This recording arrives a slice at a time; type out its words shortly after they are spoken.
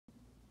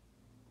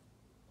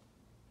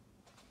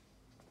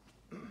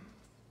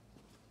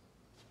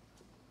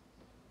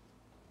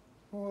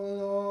O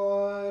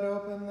Lord,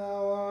 open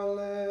thou our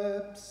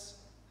lips,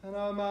 and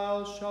our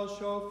mouths shall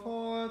show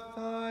forth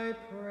thy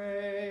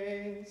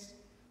praise.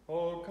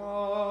 O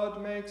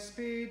God, make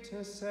speed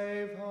to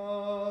save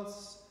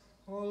us.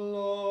 O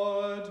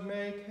Lord,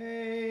 make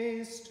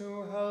haste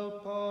to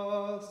help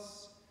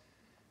us.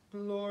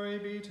 Glory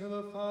be to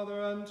the Father,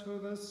 and to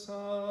the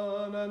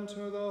Son, and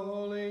to the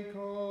Holy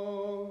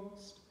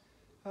Ghost,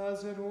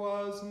 as it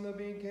was in the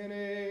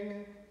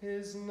beginning,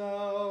 is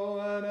now,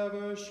 and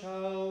ever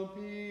shall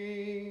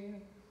be,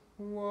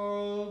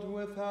 world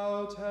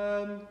without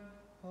end.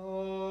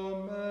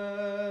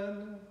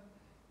 Amen.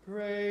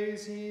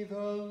 Praise ye the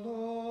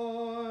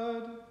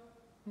Lord.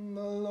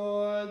 The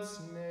Lord's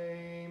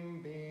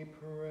name be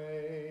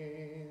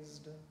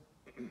praised.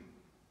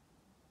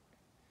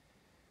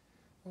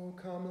 O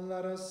come,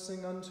 let us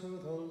sing unto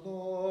the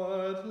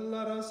Lord.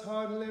 Let us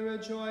heartily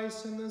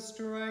rejoice in the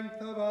strength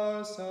of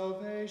our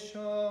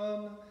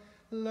salvation.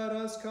 Let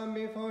us come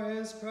before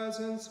his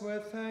presence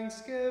with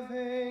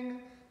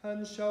thanksgiving,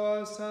 and show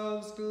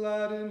ourselves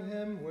glad in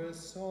him with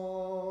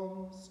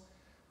psalms.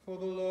 For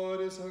the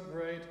Lord is a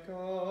great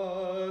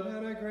God,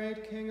 and a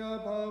great King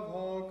above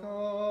all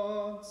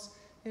gods.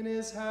 In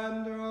his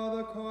hand are all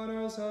the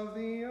corners of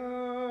the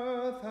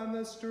earth, and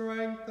the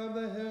strength of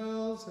the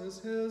hills is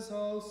his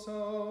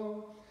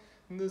also.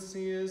 The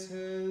sea is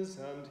his,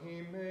 and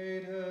he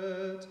made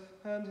it,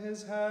 and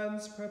his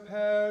hands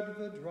prepared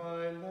the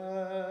dry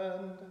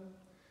land.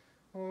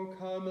 O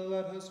come,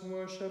 let us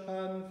worship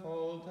and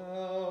fall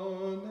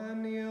down,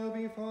 and kneel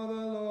before the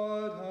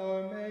Lord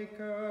our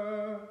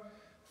Maker.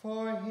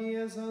 For he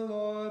is the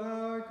Lord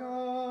our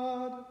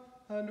God,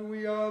 and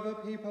we are the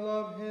people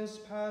of his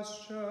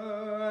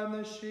pasture, and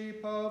the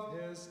sheep of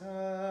his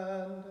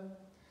hand.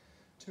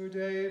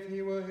 Today, if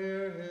ye will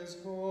hear his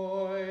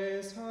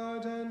voice,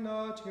 harden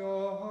not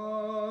your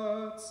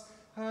hearts,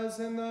 as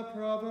in the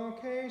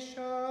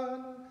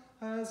provocation,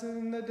 as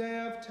in the day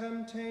of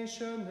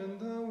temptation in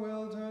the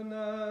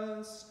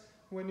wilderness,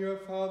 when your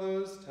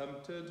fathers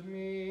tempted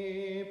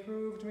me,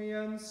 proved me,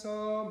 and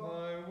saw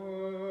my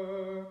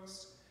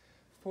works.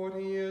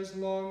 40 years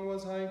long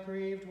was I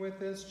grieved with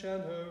this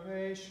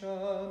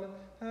generation,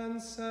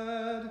 and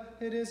said,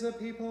 it is a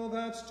people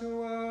that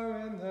do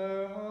err in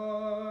their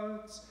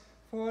hearts,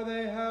 for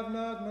they have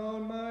not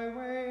known my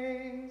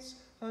ways,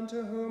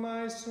 unto whom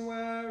I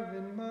swear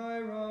in my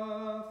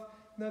wrath,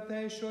 that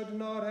they should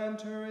not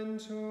enter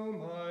into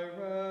my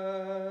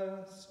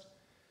rest.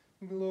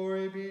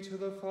 Glory be to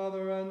the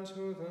Father, and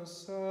to the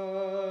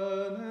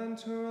Son, and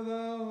to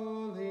the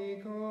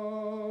Holy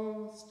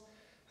Ghost,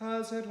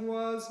 as it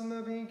was in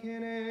the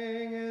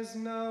beginning, is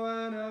now,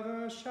 and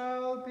ever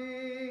shall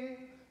be,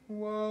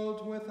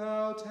 world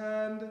without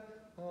end.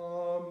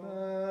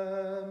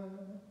 Amen.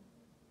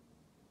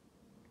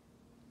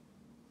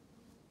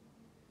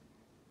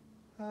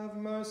 Have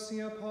mercy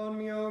upon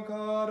me, O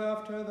God,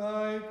 after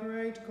thy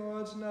great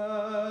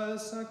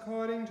goodness.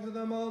 According to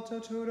the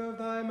multitude of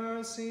thy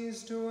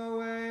mercies, do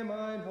away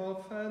mine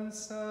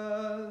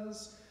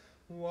offenses.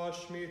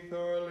 Wash me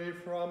thoroughly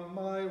from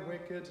my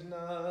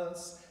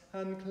wickedness,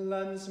 and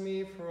cleanse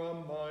me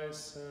from my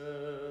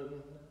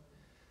sin.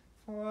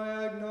 For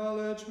I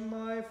acknowledge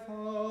my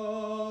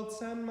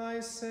faults, and my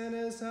sin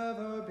is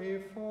ever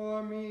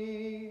before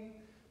me.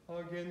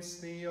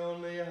 Against thee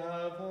only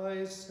have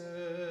I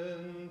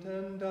sinned,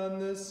 and done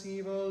this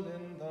evil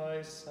in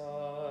thy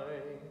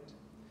sight,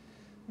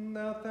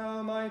 that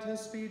thou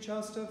mightest be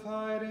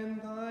justified in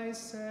thy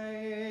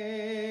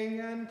saying,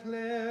 and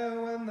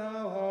clear when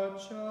thou art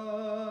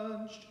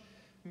judged.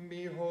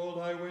 Behold,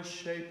 I was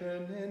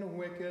shapen in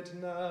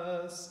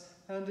wickedness,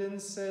 and in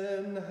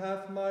sin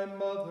hath my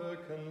mother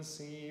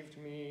conceived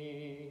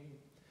me.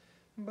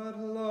 But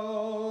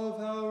lo,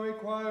 thou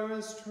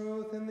requirest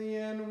truth in the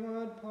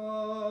inward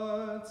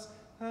parts,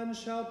 and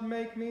shalt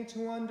make me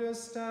to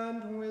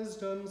understand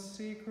wisdom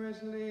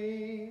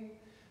secretly.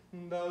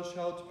 Thou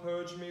shalt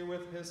purge me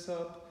with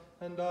hyssop,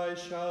 and I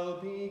shall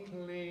be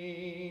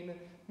clean.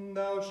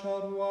 Thou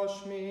shalt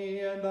wash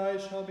me, and I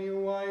shall be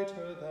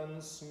whiter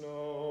than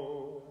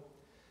snow.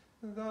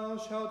 Thou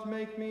shalt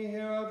make me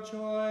hear of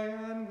joy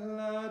and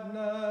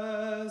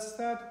gladness,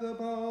 that the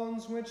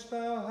bones which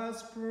thou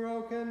hast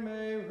broken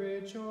may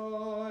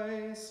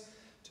rejoice.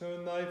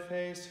 Turn thy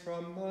face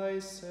from my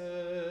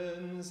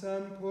sins,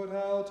 and put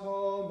out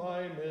all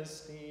my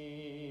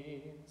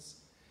misdeeds.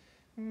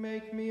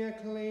 Make me a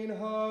clean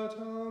heart,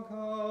 O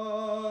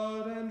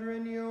God, and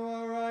renew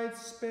a right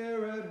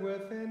spirit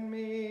within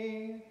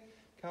me.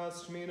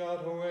 Cast me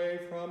not away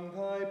from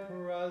thy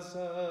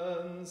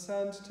presence,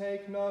 and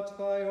take not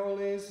thy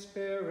Holy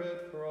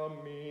Spirit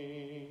from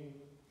me.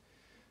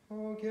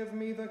 O give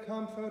me the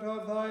comfort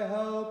of thy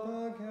help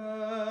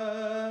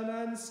again,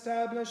 and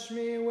establish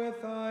me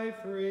with thy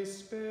free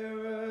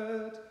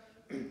spirit.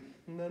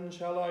 Then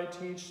shall I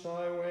teach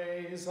thy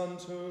ways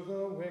unto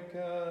the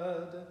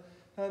wicked,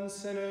 and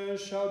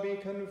sinners shall be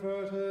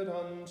converted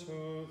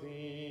unto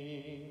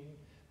thee.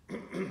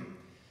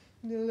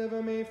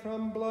 Deliver me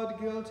from blood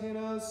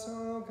guiltiness,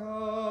 O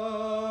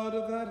God,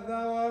 that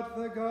thou art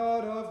the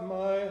God of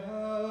my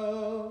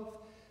health.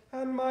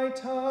 and my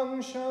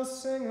tongue shall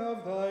sing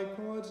of thy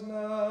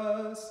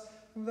goodness.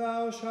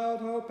 Thou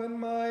shalt open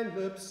my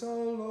lips, O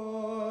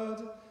Lord,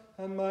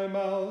 and my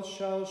mouth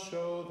shall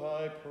show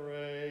thy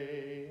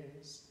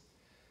praise.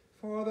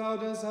 For thou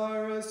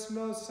desirest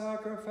no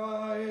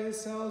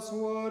sacrifice, else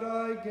would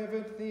I give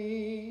it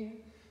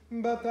thee.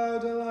 But thou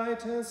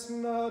delightest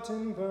not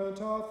in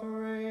burnt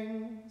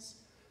offerings.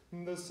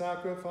 The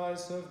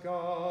sacrifice of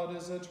God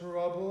is a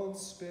troubled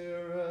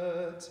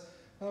spirit.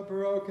 A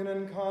broken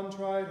and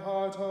contrite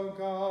heart, O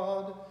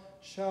God,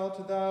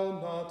 shalt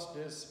thou not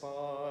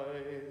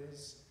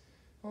despise.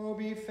 O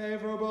be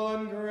favorable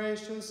and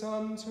gracious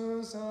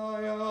unto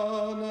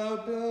Zion,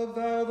 build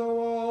thou the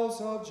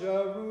walls of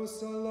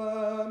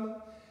Jerusalem.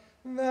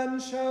 Then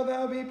shalt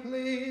thou be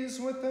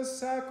pleased with the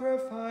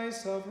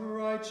sacrifice of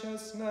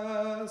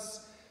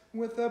righteousness,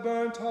 with the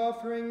burnt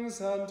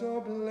offerings and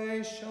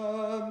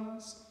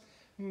oblations.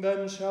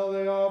 Then shall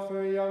they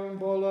offer young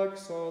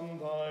bullocks on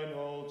thine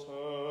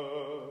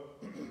altar.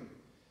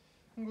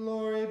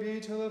 Glory be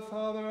to the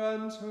Father,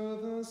 and to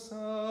the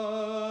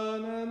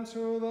Son, and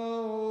to the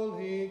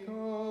Holy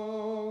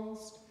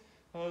Ghost,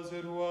 as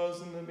it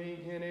was in the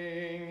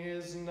beginning,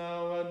 is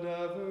now, and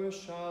ever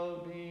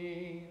shall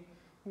be,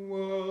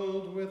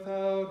 world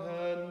without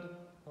end.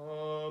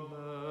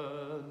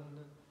 Amen.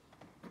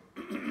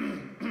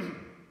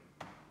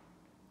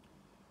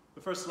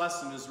 The first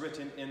lesson is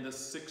written in the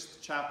 6th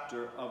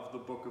chapter of the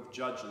book of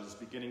Judges,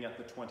 beginning at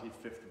the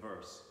 25th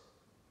verse.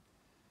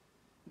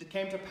 And it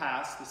came to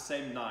pass the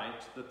same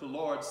night that the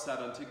Lord said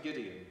unto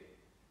Gideon,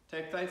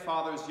 Take thy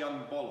father's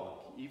young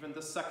bullock, even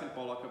the second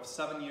bullock of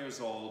 7 years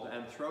old,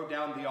 and throw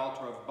down the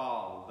altar of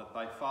Baal that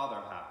thy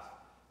father hath,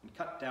 and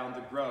cut down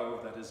the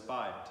grove that is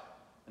by it,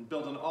 and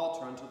build an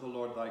altar unto the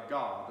Lord thy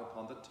God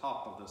upon the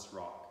top of this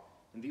rock,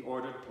 in the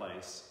ordered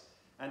place,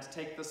 and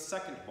take the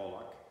second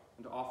bullock,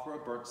 and offer a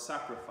burnt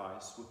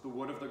sacrifice with the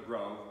wood of the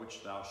grove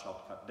which thou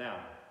shalt cut down.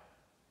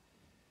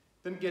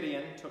 Then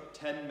Gideon took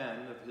 10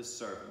 men of his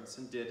servants,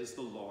 and did as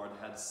the Lord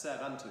had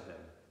said unto him.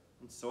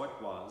 And so it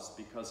was,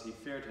 because he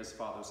feared his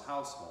father's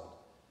household,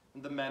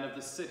 and the men of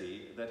the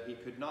city, that he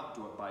could not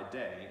do it by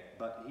day,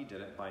 but he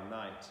did it by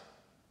night.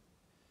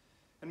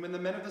 And when the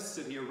men of the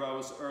city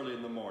arose early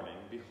in the morning,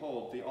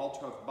 behold, the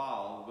altar of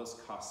Baal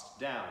was cast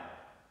down.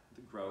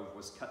 The grove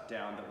was cut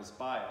down that was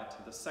by it,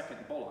 and the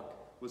second bullock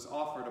was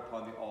offered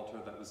upon the altar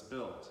that was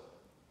built.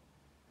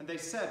 And they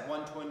said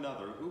one to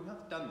another, Who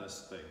hath done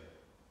this thing?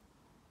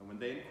 And when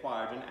they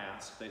inquired and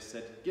asked, they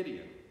said,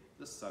 Gideon,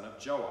 the son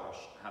of Joash,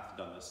 hath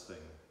done this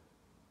thing.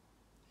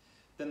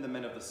 Then the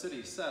men of the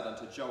city said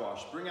unto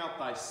Joash, Bring out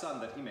thy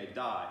son, that he may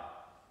die,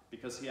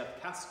 because he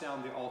hath cast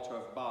down the altar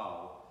of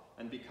Baal,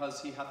 and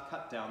because he hath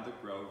cut down the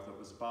grove that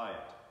was by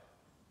it.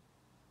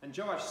 And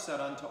Joash said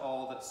unto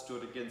all that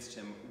stood against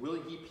him, Will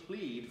ye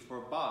plead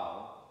for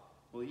Baal?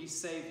 Will ye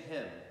save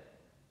him?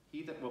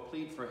 He that will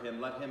plead for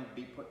him, let him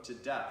be put to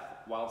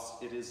death,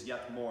 whilst it is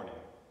yet morning.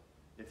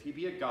 If he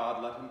be a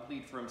god, let him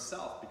plead for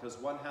himself, because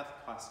one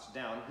hath cast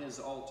down his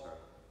altar.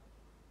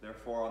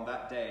 Therefore on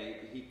that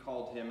day he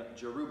called him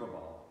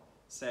Jerubbaal,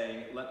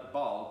 saying, Let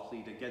Baal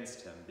plead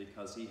against him,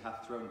 because he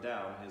hath thrown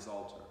down his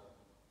altar.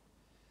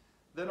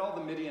 Then all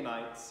the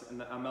Midianites and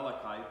the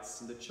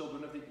Amalekites and the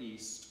children of the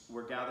east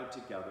were gathered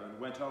together, and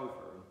went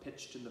over and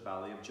pitched in the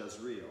valley of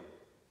Jezreel.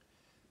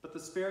 But the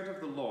Spirit of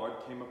the Lord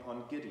came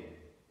upon Gideon,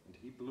 and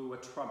he blew a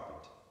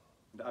trumpet,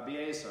 and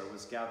Abiezer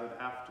was gathered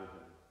after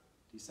him.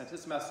 He sent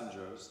his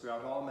messengers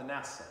throughout all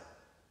Manasseh,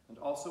 and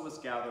also was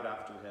gathered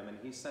after him, and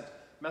he sent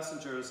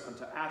messengers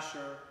unto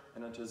Asher,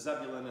 and unto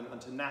Zebulun, and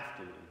unto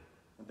Naphtali,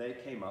 and they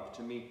came up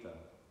to meet them.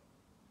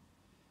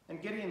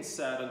 And Gideon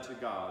said unto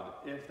God,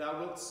 If thou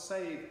wilt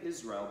save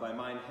Israel by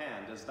mine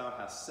hand, as thou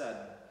hast said,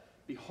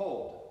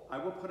 behold, I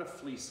will put a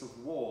fleece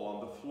of wool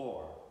on the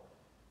floor.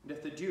 And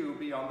if the dew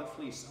be on the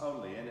fleece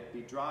only, and it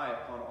be dry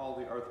upon all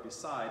the earth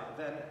beside,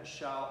 then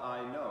shall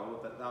I know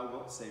that thou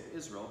wilt save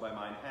Israel by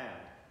mine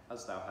hand,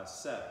 as thou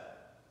hast said.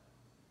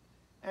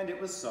 And it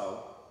was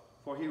so,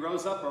 for he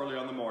rose up early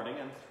on the morning,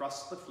 and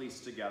thrust the fleece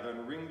together,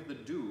 and wringed the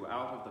dew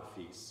out of the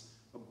fleece,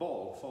 a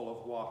bowl full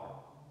of water.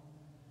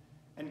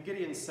 And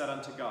Gideon said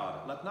unto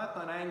God, Let not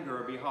thine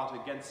anger be hot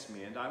against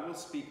me, and I will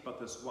speak but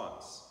this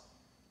once.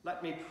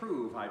 Let me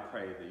prove, I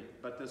pray thee,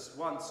 but this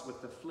once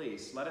with the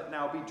fleece, let it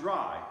now be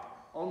dry,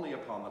 only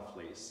upon the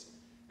fleece,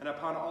 and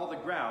upon all the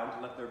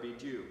ground let there be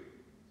dew.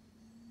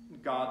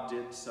 And God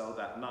did so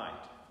that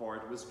night, for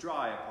it was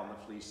dry upon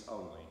the fleece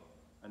only,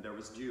 and there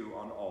was dew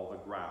on all the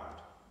ground.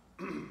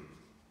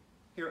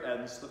 Here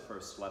ends the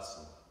first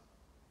lesson.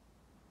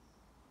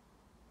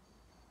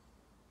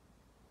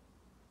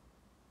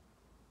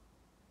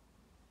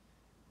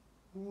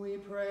 We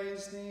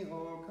praise thee,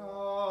 O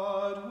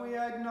God, we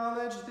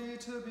acknowledge thee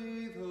to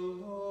be the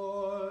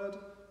Lord.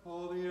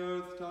 All the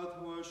earth doth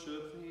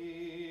worship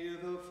thee,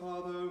 the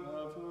Father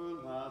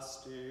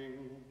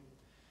everlasting.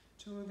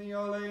 To thee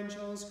all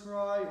angels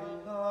cry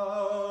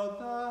aloud,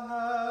 the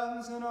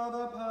hands and all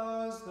the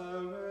powers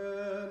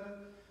therein.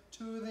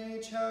 To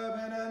thee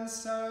cherubim and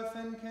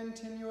seraphim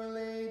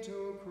continually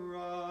do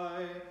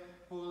cry,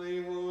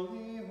 Holy,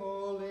 holy,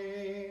 holy,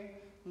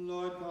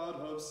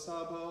 of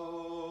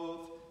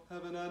Sabaoth.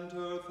 Heaven and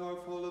earth are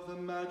full of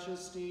the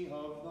majesty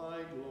of thy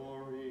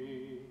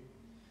glory.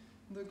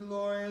 The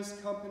glorious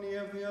company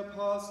of the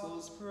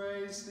apostles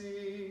praise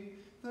thee.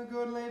 The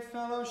goodly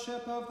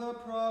fellowship of the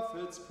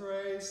prophets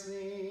praise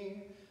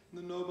thee.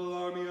 The noble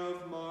army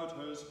of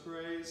martyrs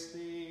praise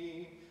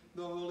thee.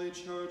 The holy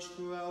church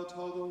throughout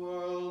all the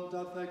world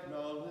doth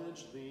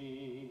acknowledge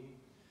thee.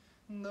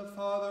 The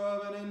Father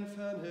of an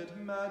infinite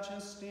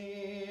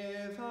majesty,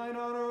 thine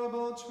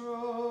honorable,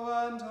 true,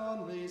 and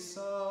only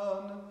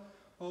Son,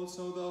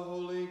 also the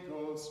Holy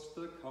Ghost,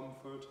 the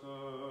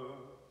Comforter.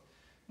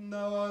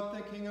 Thou art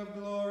the King of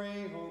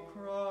glory, O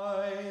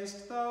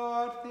Christ, thou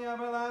art the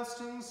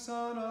everlasting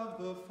Son of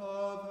the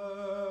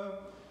Father.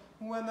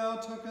 When thou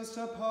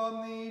tookest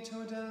upon thee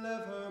to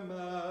deliver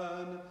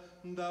man,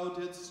 thou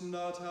didst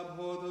not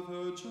abhor the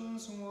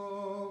Virgin's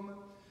womb.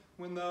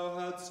 When thou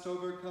hadst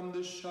overcome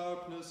the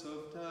sharpness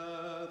of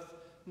death,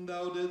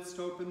 thou didst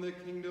open the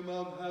kingdom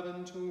of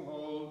heaven to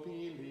all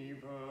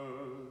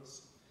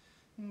believers.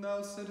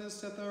 Thou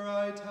sittest at the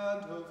right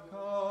hand of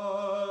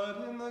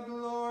God in the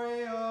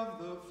glory of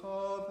the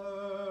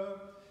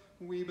Father.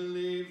 We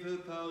believe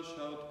that thou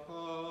shalt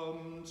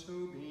come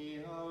to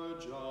be our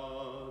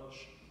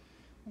judge.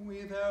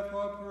 We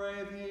therefore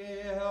pray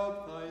thee,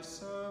 help thy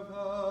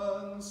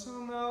servants,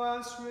 whom thou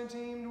hast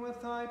redeemed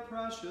with thy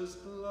precious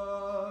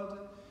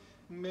blood.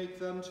 Make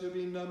them to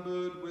be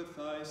numbered with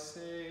thy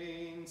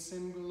saints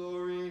in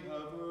glory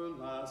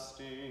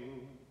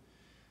everlasting.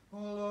 O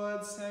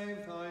Lord,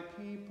 save thy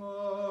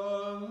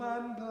people,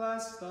 and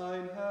bless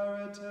thine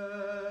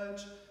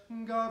heritage.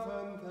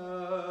 Govern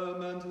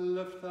them, and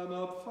lift them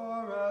up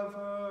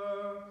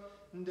forever.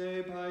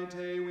 Day by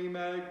day we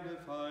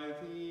magnify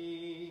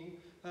thee,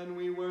 and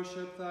we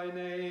worship thy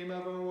name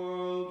ever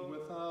world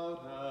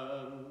without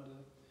end.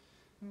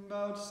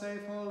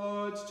 Vouchsafe, O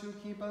Lord, to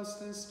keep us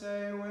this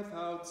day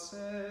without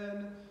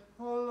sin.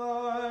 O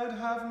Lord,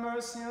 have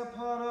mercy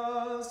upon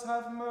us,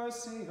 have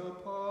mercy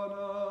upon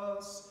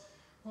us.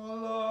 O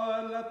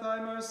Lord, let thy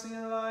mercy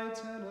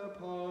lighten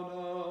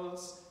upon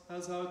us,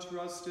 as our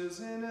trust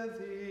is in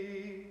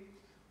thee.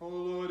 O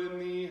Lord, in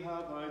thee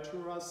have I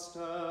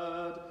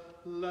trusted,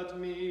 let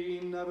me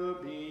never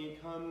be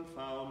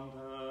confounded.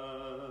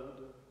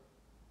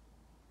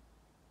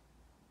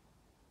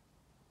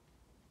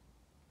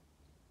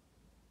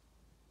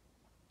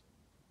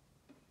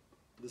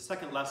 The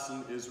second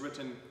lesson is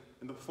written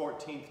in the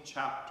 14th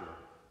chapter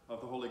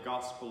of the Holy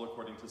Gospel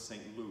according to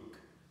St. Luke,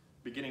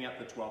 beginning at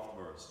the 12th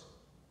verse.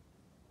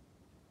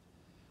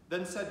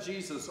 Then said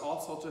Jesus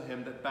also to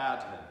him that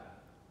bade him,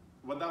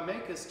 When thou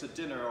makest a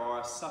dinner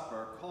or a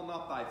supper, call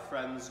not thy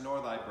friends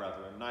nor thy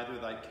brethren, neither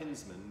thy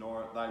kinsmen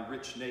nor thy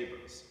rich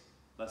neighbors,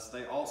 lest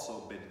they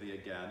also bid thee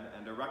again,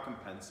 and a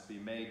recompense be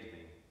made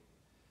thee.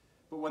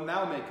 But when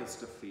thou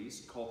makest a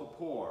feast, call the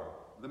poor,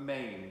 the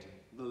maimed,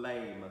 the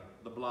lame,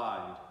 the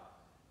blind,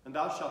 and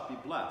thou shalt be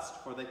blessed,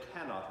 for they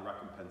cannot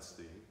recompense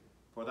thee,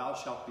 for thou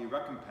shalt be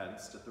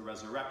recompensed at the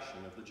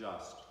resurrection of the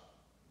just.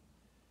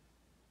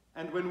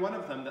 And when one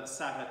of them that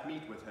sat at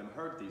meat with him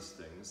heard these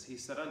things, he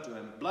said unto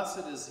him,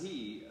 Blessed is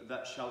he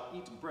that shall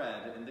eat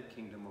bread in the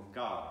kingdom of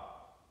God.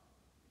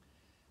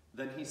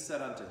 Then he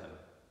said unto him,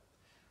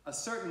 A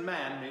certain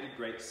man made a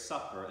great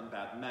supper, and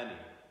bade many,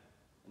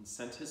 and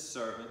sent his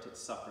servant at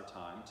supper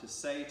time to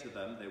say to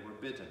them they were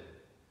bidden,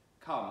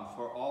 Come,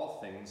 for all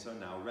things are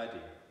now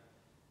ready.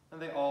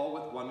 And they all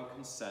with one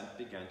consent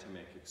began to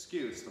make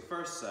excuse. The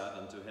first said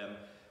unto him,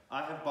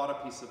 I have bought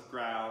a piece of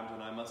ground,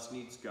 and I must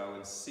needs go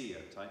and see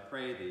it. I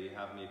pray thee,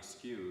 have me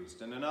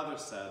excused. And another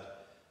said,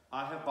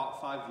 I have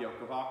bought 5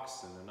 yoke of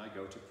oxen, and I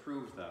go to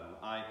prove them.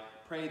 I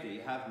pray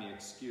thee, have me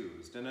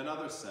excused. And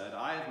another said,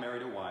 I have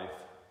married a wife,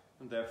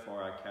 and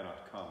therefore I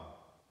cannot come.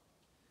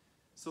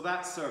 So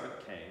that servant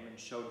came and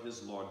showed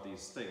his lord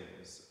these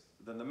things.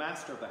 Then the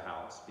master of the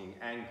house, being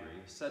angry,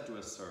 said to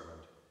his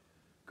servant,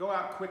 Go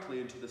out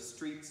quickly into the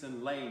streets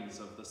and lanes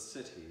of the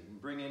city,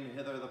 and bring in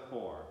hither the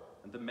poor,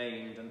 and the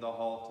maimed, and the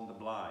halt, and the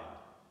blind.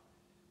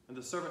 And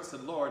the servant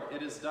said, Lord,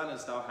 it is done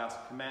as thou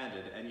hast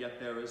commanded, and yet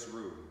there is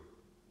room.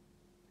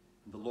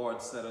 And the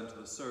Lord said unto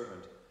the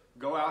servant,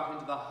 Go out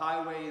into the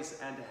highways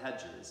and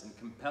hedges, and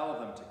compel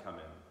them to come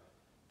in,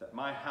 that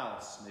my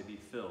house may be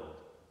filled.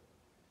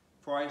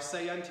 For I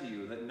say unto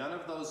you, that none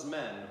of those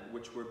men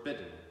which were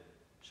bidden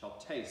shall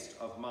taste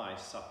of my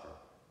supper.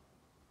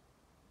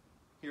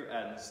 Here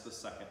ends the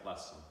second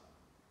lesson.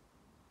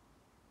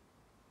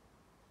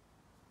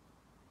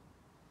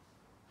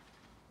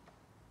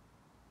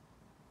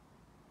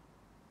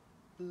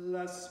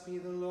 Blessed be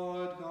the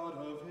Lord God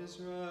of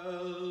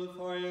Israel,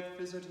 for he hath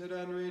visited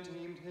and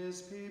redeemed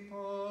his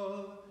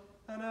people,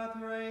 and hath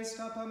raised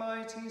up a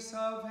mighty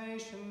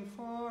salvation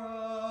for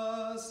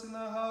us in the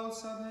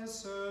house of his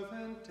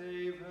servant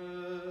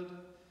David,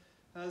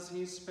 as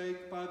he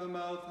spake by the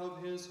mouth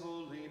of his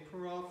holy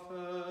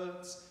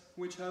prophets,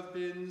 which have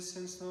been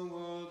since the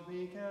world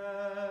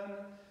began,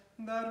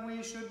 that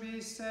we should be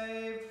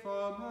saved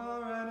from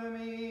our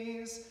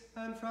enemies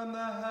and from the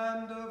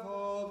hand of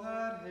all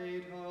that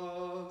hate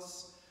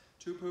us,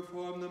 to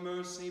perform the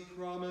mercy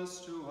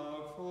promised to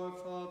our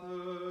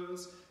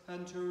forefathers,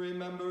 and to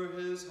remember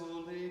his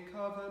holy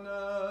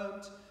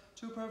covenant,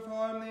 to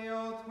perform the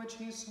oath which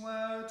he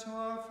sware to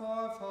our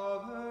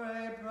forefather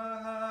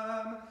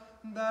Abraham,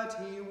 that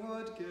he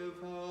would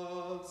give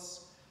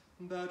us,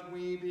 that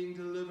we, being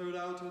delivered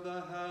out of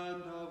the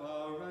hand of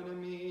our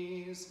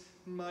enemies,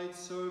 might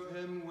serve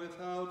him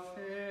without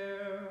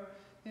fear,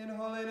 in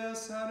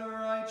holiness and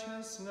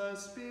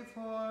righteousness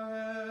before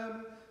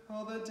him,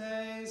 all the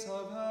days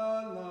of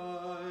our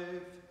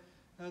life.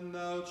 And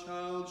thou,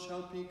 child,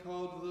 shalt be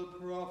called the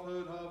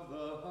prophet of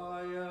the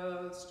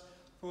highest,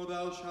 for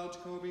thou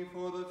shalt go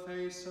before the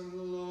face of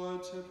the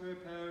Lord to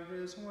prepare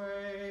his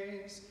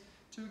ways,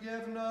 to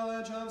give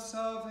knowledge of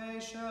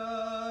salvation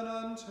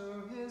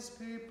unto his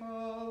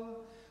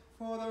people,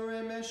 for the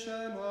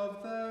remission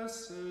of their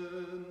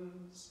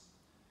sins.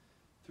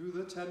 Through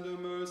the tender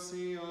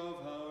mercy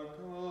of our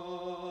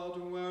God,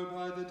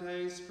 whereby the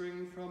day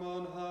spring from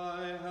on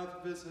high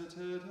hath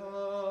visited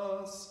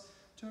us,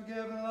 to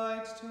give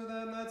light to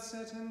them that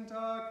sit in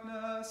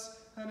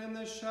darkness and in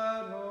the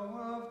shadow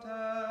of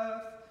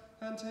death,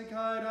 and to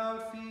guide our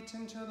feet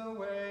into the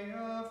way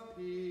of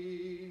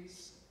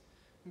peace.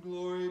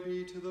 Glory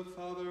be to the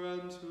Father,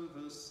 and to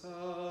the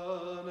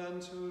Son,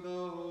 and to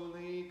the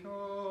Holy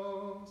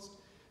Ghost,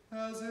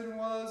 as it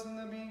was in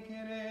the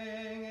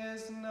beginning,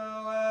 is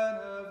now,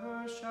 and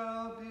ever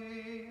shall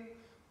be,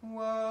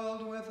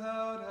 world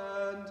without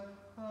end.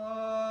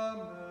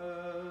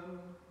 Amen.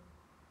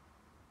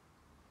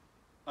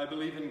 I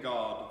believe in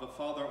God, the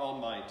Father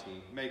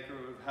Almighty, maker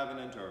of heaven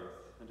and earth,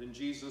 and in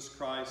Jesus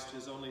Christ,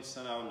 his only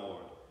Son, our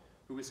Lord,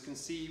 who was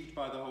conceived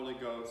by the Holy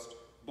Ghost,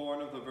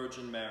 born of the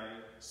Virgin Mary,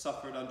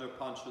 suffered under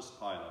Pontius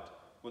Pilate,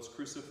 was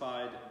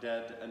crucified,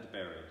 dead, and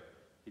buried.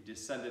 He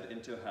descended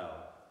into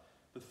hell.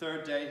 The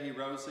third day he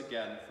rose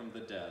again from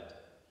the dead.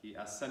 He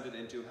ascended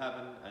into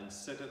heaven, and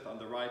sitteth on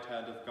the right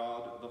hand of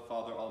God, the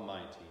Father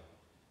Almighty.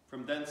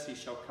 From thence he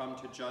shall come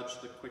to judge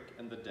the quick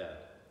and the dead.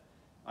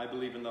 I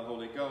believe in the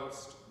Holy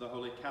Ghost, the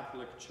Holy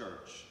Catholic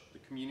Church, the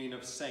communion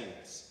of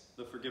saints,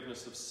 the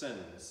forgiveness of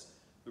sins,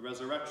 the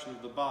resurrection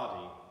of the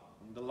body,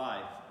 and the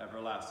life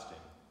everlasting.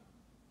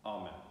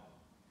 Amen.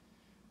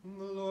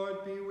 The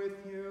Lord be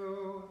with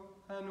you,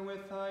 and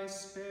with thy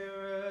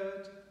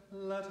spirit.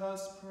 Let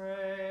us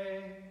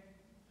pray.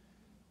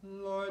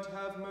 Lord,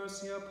 have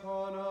mercy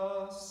upon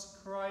us.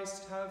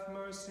 Christ, have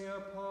mercy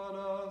upon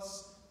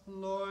us.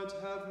 Lord,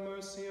 have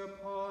mercy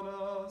upon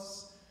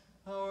us.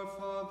 Our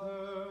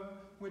Father,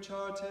 which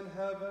art in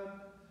heaven,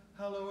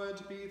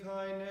 hallowed be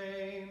thy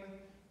name.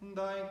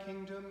 Thy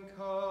kingdom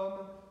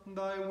come,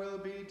 thy will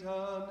be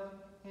done,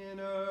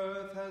 in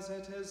earth as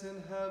it is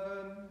in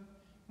heaven.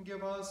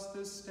 Give us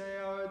this day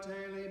our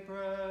daily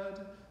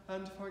bread,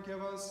 and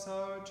forgive us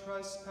our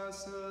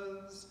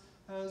trespasses,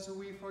 as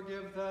we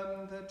forgive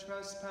them that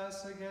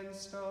trespass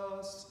against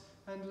us.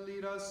 And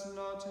lead us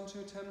not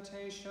into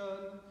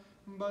temptation,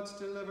 but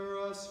deliver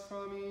us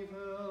from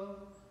evil.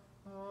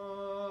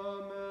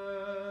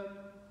 Amen.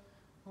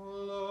 O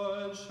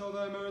Lord, show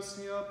thy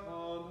mercy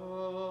upon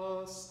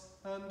us,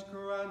 and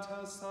grant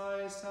us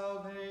thy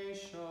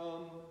salvation.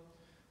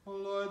 O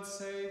Lord,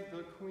 save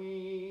the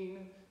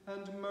Queen,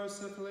 and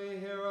mercifully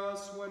hear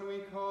us when we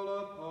call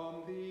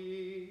upon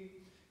thee.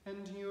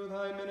 Endue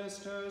thy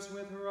ministers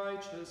with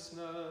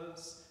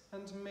righteousness,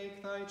 and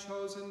make thy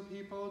chosen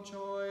people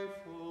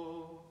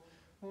joyful.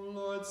 O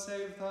Lord,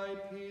 save thy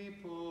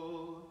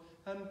people,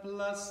 and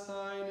bless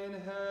thine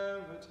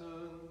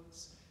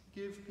inheritance.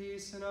 Give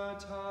peace in our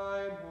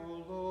time,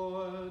 O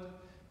Lord,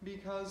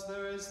 because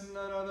there is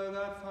none other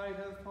that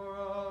fighteth for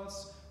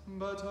us,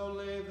 but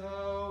only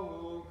thou,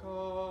 O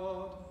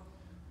God.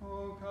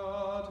 O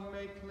God,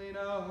 make clean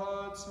our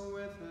hearts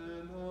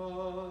within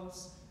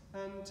us,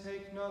 and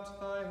take not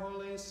thy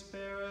Holy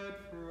Spirit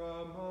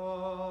from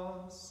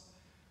us.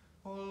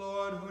 O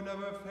Lord, who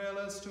never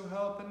failest to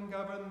help and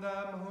govern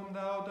them whom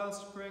thou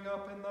dost bring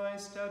up in thy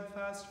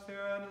steadfast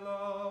fear and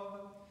love,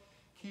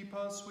 keep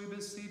us, we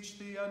beseech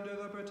thee, under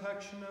the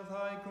protection of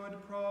thy good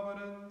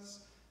providence,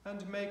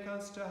 and make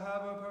us to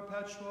have a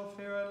perpetual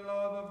fear and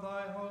love of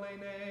thy holy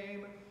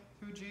name,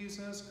 through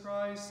Jesus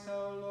Christ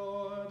our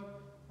Lord.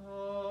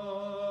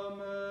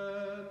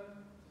 Amen.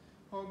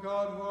 O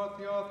God, who art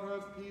the author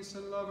of peace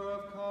and lover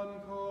of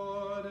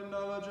concord, in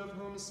knowledge of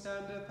whom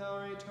standeth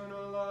our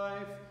eternal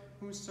life,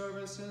 whose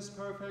service is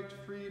perfect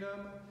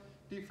freedom,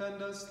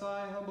 defend us,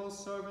 thy humble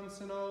servants,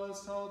 in all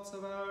assaults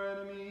of our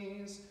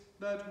enemies,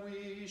 that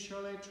we,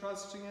 surely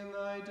trusting in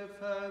thy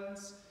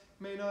defense,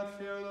 may not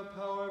fear the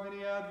power of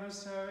any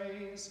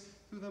adversaries,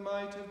 through the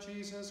might of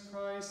Jesus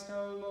Christ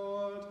our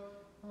Lord.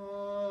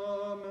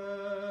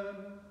 Amen.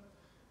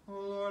 O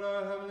Lord,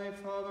 our heavenly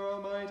Father,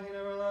 almighty and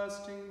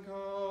everlasting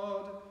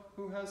God,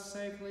 who hast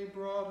safely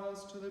brought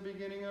us to the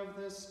beginning of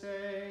this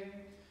day,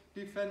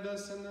 defend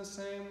us in the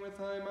same with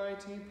thy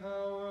mighty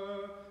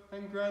power,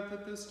 and grant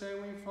that this day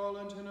we fall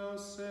into no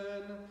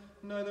sin,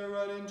 neither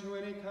run into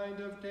any kind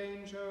of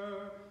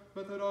danger,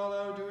 but that all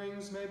our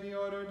doings may be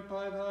ordered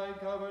by thy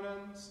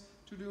governance,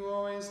 to do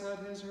always that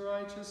is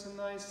righteous in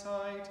thy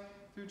sight,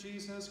 through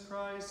Jesus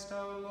Christ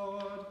our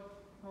Lord.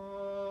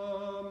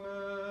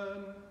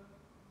 Amen.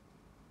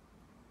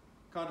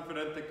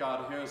 Confident that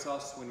God hears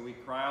us when we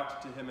cry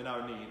out to him in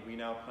our need, we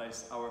now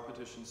place our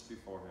petitions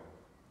before him.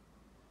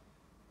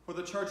 For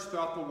the church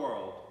throughout the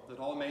world, that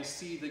all may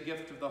see the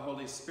gift of the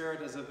Holy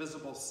Spirit as a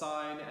visible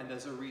sign and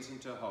as a reason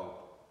to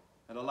hope,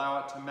 and allow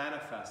it to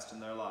manifest in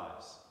their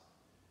lives.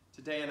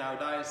 Today in our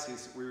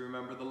diocese, we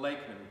remember the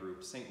Lakeman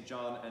group, St.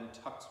 John and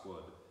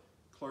Tuxwood,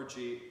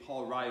 clergy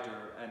Paul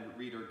Ryder and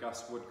reader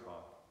Gus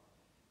Woodcock.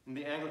 In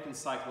the Anglican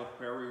cycle of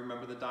prayer, we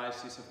remember the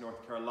Diocese of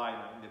North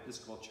Carolina, the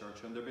Episcopal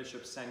Church, and their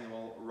Bishop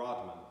Samuel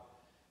Rodman.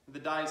 In the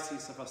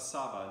Diocese of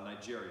Asaba in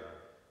Nigeria,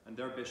 and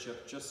their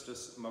Bishop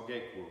Justus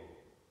Mogekwu.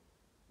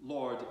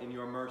 Lord, in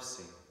your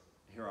mercy,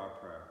 hear our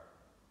prayer.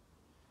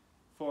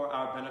 For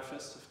our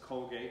benefice of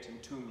Colgate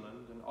and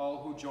Tombland, and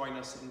all who join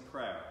us in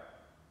prayer,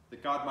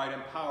 that God might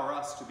empower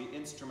us to be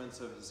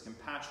instruments of his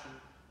compassion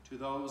to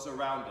those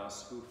around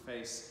us who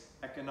face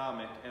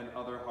economic and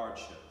other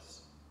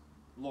hardships.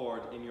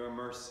 Lord, in your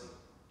mercy,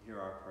 hear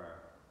our prayer.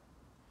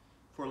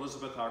 For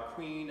Elizabeth, our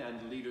Queen,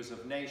 and leaders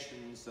of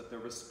nations, that their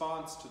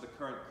response to the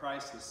current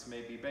crisis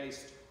may be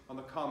based on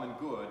the common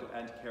good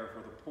and care for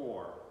the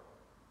poor.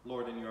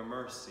 Lord, in your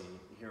mercy,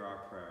 hear our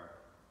prayer.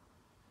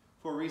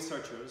 For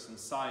researchers and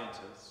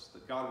scientists,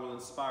 that God will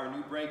inspire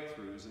new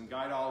breakthroughs and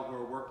guide all who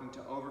are working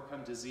to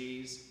overcome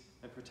disease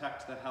and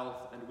protect the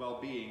health and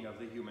well-being of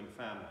the human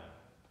family.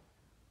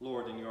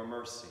 Lord, in your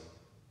mercy,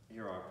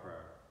 hear our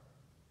prayer.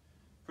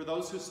 For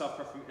those who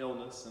suffer from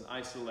illness and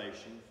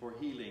isolation, for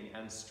healing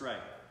and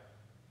strength.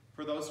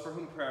 For those for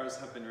whom prayers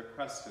have been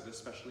requested,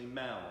 especially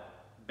Mel,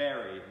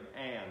 Barry,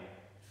 and Anne,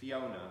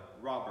 Fiona,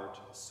 Robert,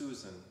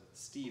 Susan,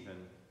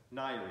 Stephen,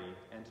 Nairi,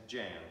 and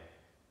Jan.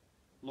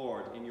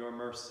 Lord, in your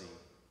mercy,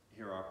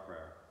 hear our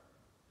prayer.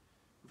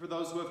 For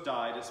those who have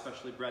died,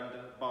 especially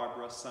Brenda,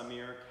 Barbara,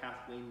 Samir,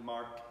 Kathleen,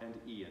 Mark, and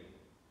Ian.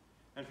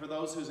 And for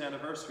those whose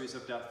anniversaries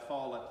of death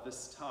fall at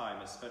this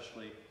time,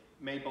 especially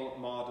Mabel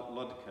Maud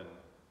Ludkin,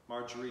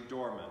 Marjorie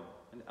Dorman,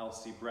 and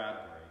Elsie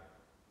Bradbury.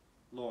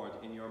 Lord,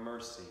 in your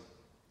mercy,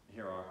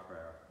 hear our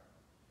prayer.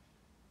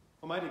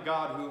 Almighty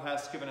God, who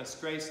hast given us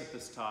grace at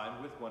this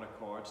time with one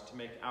accord to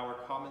make our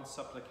common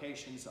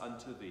supplications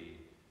unto thee,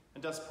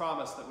 and dost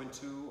promise that when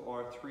 2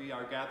 or 3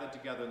 are gathered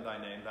together in thy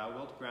name, thou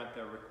wilt grant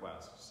their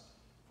requests.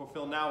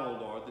 Fulfill now, O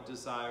Lord, the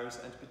desires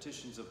and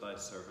petitions of thy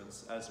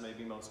servants, as may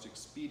be most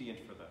expedient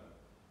for them,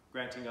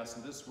 granting us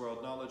in this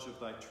world knowledge of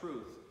thy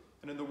truth,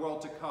 and in the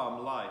world to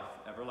come life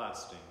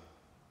everlasting.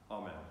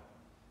 Amen.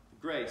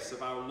 The grace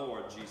of our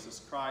Lord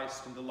Jesus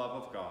Christ, and the love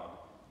of God,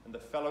 and the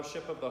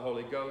fellowship of the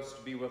Holy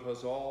Ghost be with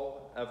us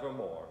all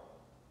evermore.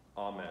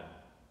 Amen.